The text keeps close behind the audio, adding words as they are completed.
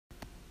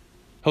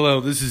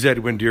Hello, this is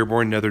Edwin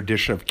Dearborn, another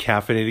edition of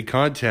Caffeinated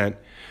Content,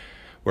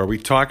 where we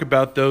talk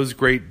about those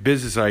great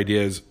business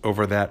ideas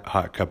over that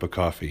hot cup of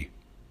coffee.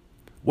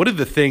 One of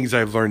the things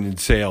I've learned in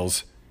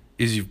sales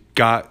is you've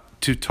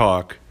got to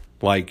talk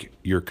like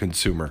your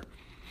consumer.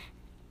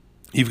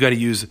 You've got to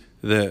use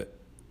the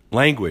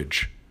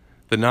language,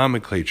 the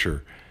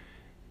nomenclature,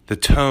 the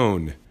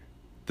tone,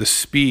 the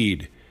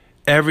speed.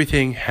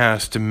 Everything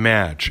has to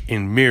match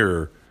and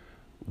mirror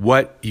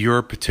what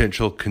your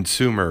potential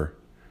consumer,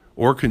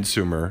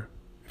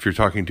 if you're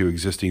talking to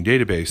existing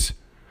database,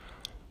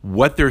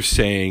 what they're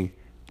saying,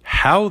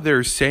 how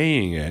they're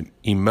saying it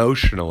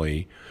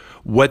emotionally,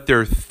 what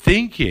they're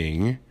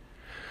thinking,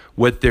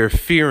 what they're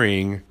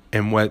fearing,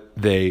 and what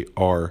they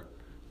are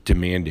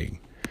demanding.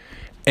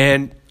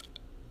 And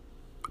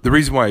the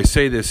reason why I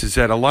say this is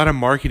that a lot of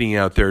marketing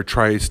out there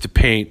tries to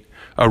paint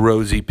a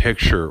rosy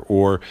picture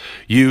or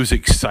use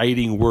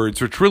exciting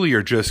words, which really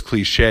are just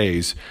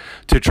cliches,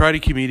 to try to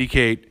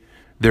communicate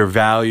their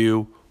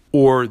value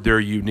or their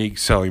unique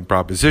selling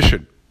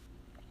proposition.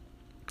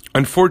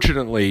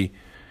 Unfortunately,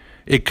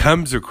 it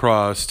comes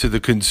across to the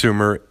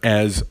consumer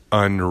as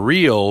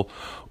unreal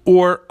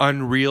or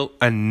unreal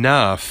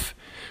enough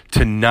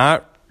to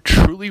not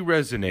truly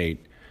resonate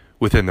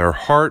within their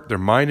heart, their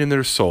mind, and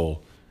their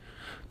soul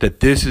that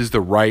this is the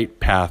right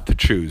path to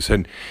choose.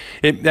 And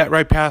that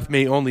right path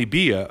may only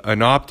be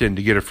an opt-in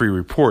to get a free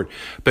report.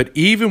 But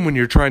even when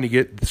you're trying to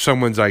get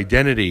someone's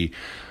identity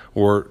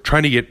or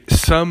trying to get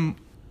some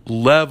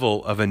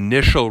level of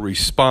initial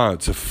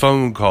response, a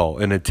phone call,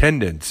 an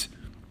attendance,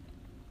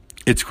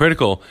 it's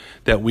critical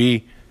that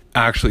we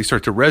actually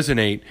start to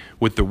resonate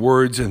with the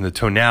words and the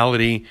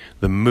tonality,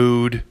 the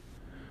mood,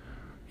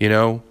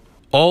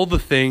 all the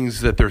things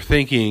that they're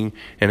thinking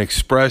and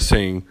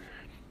expressing,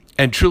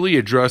 and truly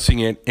addressing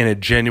it in a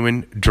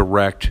genuine,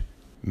 direct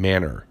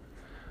manner.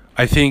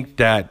 I think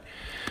that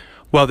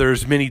while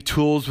there's many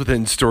tools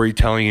within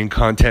storytelling and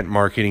content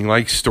marketing,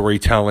 like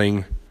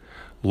storytelling,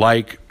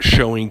 like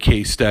showing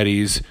case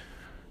studies,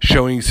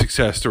 showing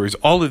success stories,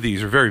 all of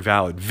these are very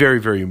valid, very,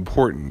 very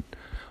important.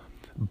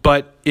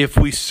 But if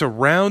we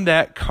surround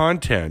that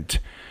content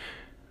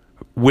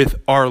with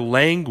our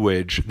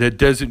language that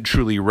doesn't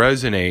truly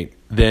resonate,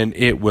 then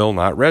it will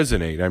not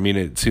resonate. I mean,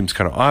 it seems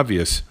kind of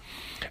obvious.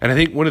 And I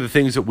think one of the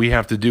things that we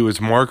have to do as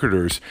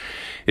marketers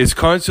is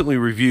constantly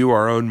review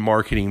our own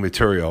marketing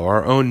material,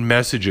 our own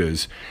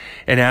messages,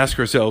 and ask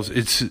ourselves,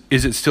 is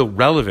it still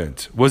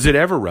relevant? Was it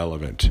ever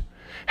relevant?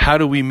 How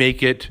do we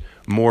make it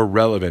more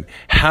relevant?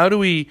 How do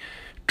we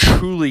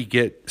truly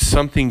get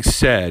something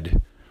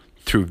said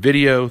through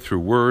video, through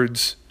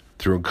words,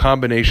 through a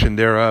combination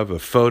thereof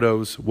of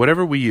photos,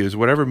 whatever we use,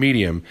 whatever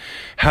medium?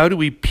 How do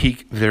we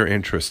pique their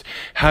interest?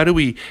 How do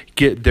we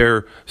get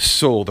their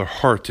soul, their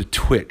heart to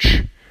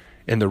twitch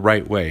in the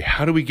right way?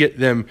 How do we get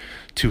them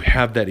to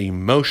have that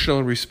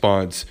emotional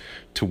response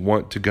to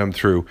want to come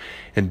through?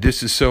 And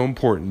this is so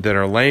important that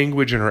our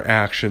language and our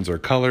actions, our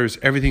colors,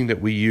 everything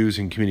that we use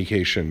in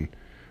communication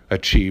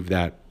achieve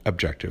that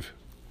objective.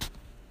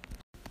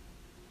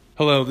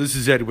 Hello, this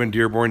is Edwin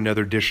Dearborn,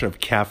 another edition of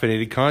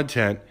Caffeinated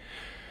Content,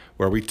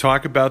 where we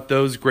talk about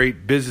those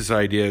great business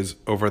ideas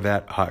over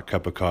that hot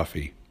cup of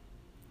coffee.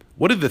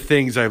 One of the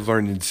things I've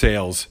learned in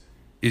sales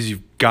is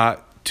you've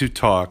got to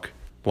talk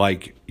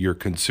like your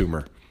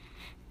consumer.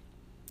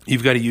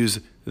 You've got to use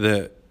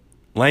the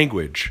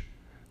language,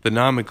 the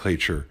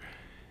nomenclature,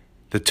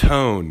 the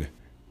tone,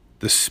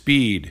 the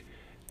speed.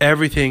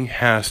 Everything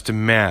has to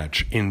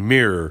match and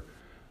mirror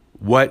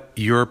what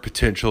your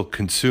potential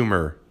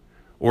consumer,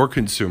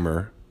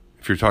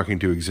 if you're talking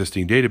to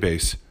existing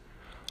database,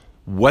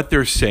 what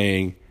they're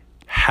saying,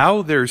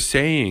 how they're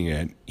saying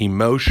it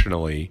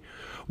emotionally,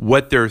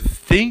 what they're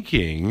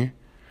thinking,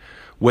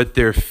 what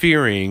they're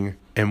fearing,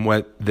 and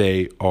what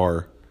they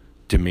are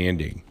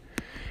demanding.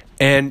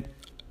 And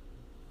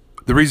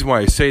the reason why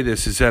I say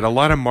this is that a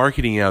lot of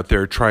marketing out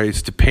there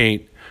tries to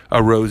paint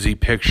a rosy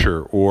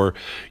picture or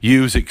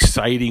use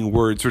exciting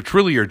words, which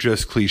really are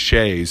just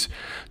cliches,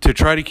 to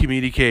try to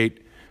communicate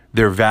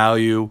their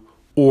value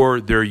or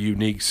their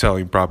unique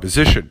selling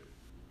proposition.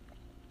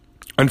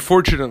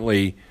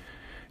 Unfortunately,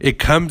 it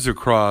comes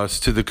across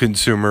to the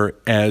consumer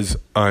as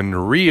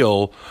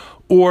unreal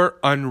or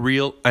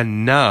unreal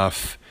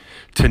enough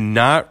to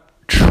not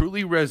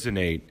truly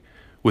resonate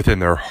within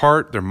their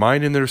heart, their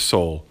mind, and their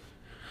soul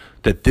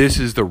that this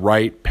is the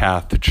right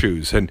path to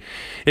choose. And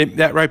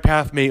that right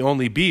path may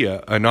only be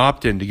an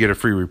opt-in to get a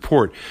free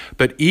report.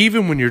 But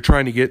even when you're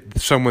trying to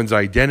get someone's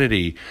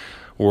identity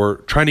or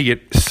trying to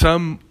get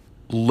some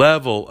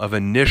level of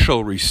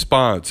initial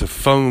response, a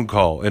phone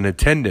call, an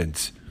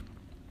attendance,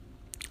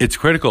 it's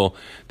critical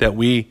that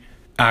we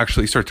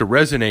actually start to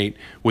resonate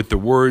with the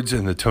words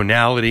and the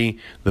tonality,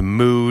 the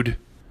mood,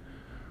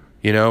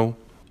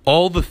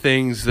 all the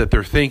things that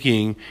they're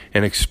thinking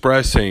and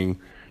expressing,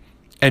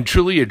 and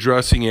truly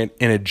addressing it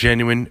in a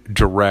genuine,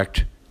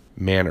 direct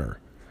manner.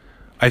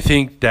 I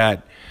think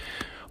that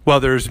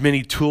while there's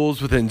many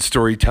tools within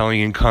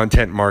storytelling and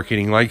content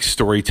marketing, like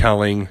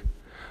storytelling,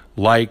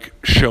 like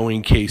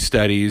showing case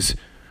studies,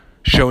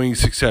 showing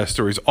success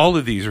stories. All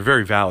of these are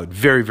very valid,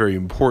 very, very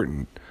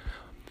important.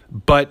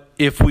 But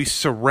if we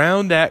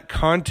surround that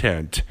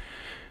content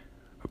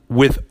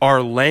with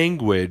our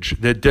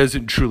language that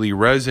doesn't truly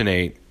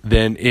resonate,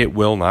 then it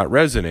will not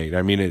resonate.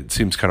 I mean, it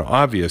seems kind of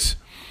obvious.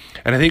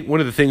 And I think one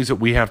of the things that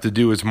we have to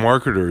do as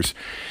marketers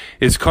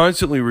is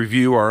constantly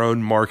review our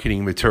own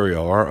marketing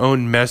material, our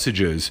own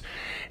messages,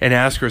 and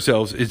ask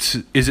ourselves,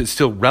 is it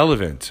still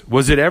relevant?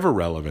 Was it ever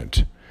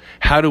relevant?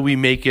 How do we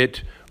make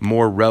it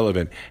more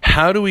relevant?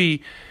 How do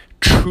we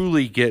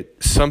truly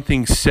get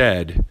something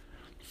said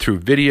through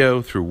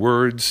video, through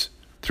words,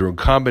 through a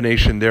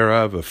combination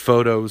thereof of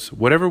photos,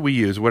 whatever we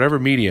use, whatever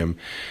medium?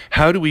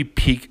 How do we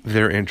pique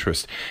their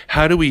interest?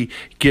 How do we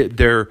get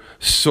their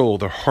soul,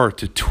 their heart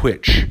to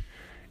twitch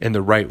in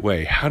the right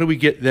way? How do we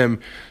get them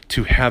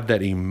to have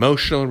that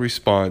emotional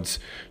response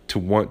to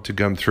want to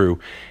come through?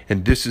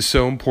 And this is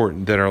so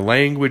important that our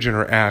language and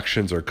our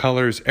actions, our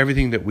colors,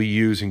 everything that we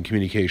use in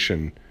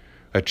communication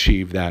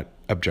achieve that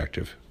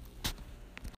objective.